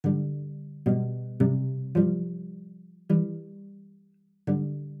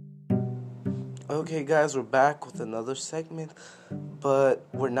Okay, guys, we're back with another segment, but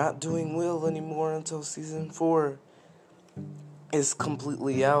we're not doing Will anymore until season 4 is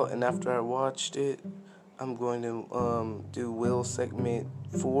completely out. And after I watched it, I'm going to do Will segment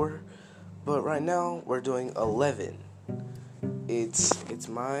 4. But right now, we're doing 11. It's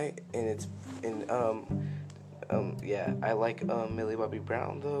my and it's and yeah, I like Millie Bobby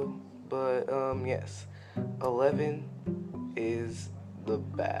Brown though, but yes, 11 is the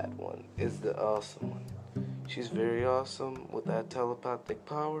bad one, is the awesome one. She's very awesome with that telepathic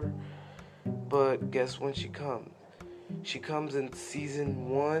power. But guess when she comes? She comes in season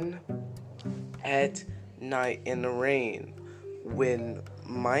 1 at night in the rain when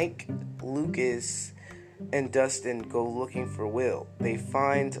Mike, Lucas, and Dustin go looking for Will. They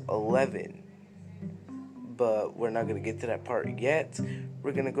find 11. But we're not going to get to that part yet.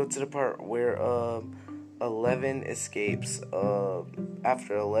 We're going to go to the part where 11 escapes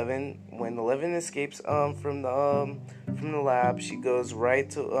after 11 when 11 escapes from the lab. She goes right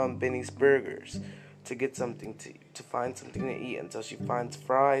to Benny's Burgers to get something to find something to eat until she finds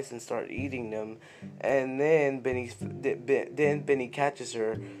fries and start eating them, and then Benny catches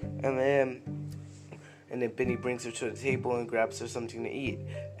her, and then Benny brings her to the table and grabs her something to eat,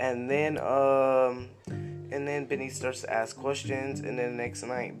 and then Benny starts to ask questions, and then the next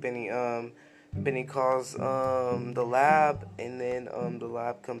night Benny calls the lab, and then the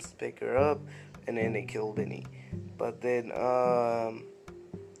lab comes to pick her up, and then they kill Benny. But then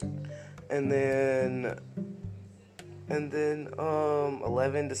and then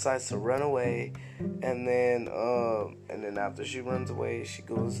 11 decides to run away, and then after she runs away, she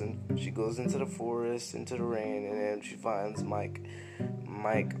goes into the forest, into the rain, and then she finds Mike,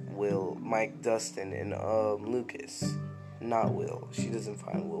 Dustin, and Lucas. Not Will. She doesn't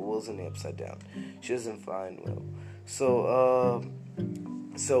find Will. Will's in the upside down. She doesn't find Will. So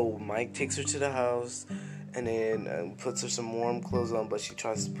Mike takes her to the house, and then puts her some warm clothes on, but she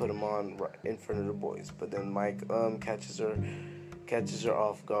tries to put them on right in front of the boys. But then Mike catches her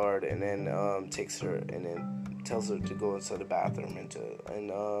off guard, and then takes her, and then tells her to go inside the bathroom and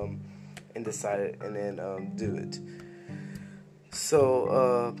decide, and then do it.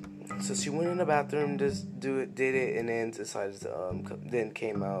 So she went in the bathroom, did it, and then decided to then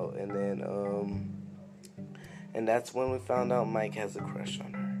came out, and then and that's when we found out Mike has a crush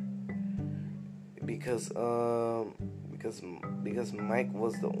on her. Because Mike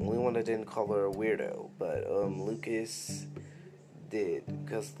was the only one that didn't call her a weirdo, but Lucas did,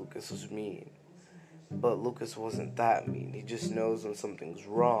 because Lucas was mean. But Lucas wasn't that mean. He just knows when something's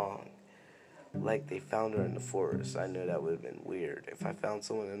wrong. Like they found her in the forest. I know that would have been weird if I found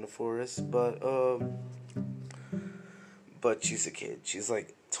someone in the forest, but she's a kid. She's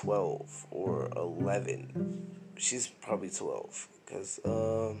like 12 or 11. She's probably 12 because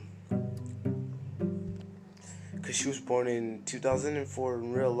she was born in 2004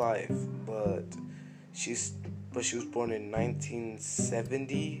 in real life, but she was born in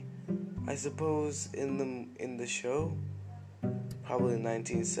 1970, I suppose, in the show. Probably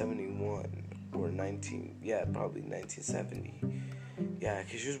 1971 or probably 1970. Yeah,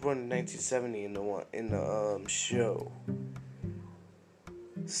 because she was born in 1970 in the show.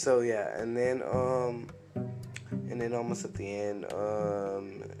 So yeah, and then almost at the end,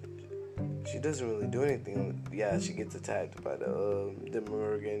 she doesn't really do anything. Yeah, she gets attacked by the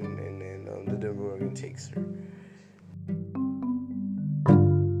Demogorgon, and then the Demogorgon takes her.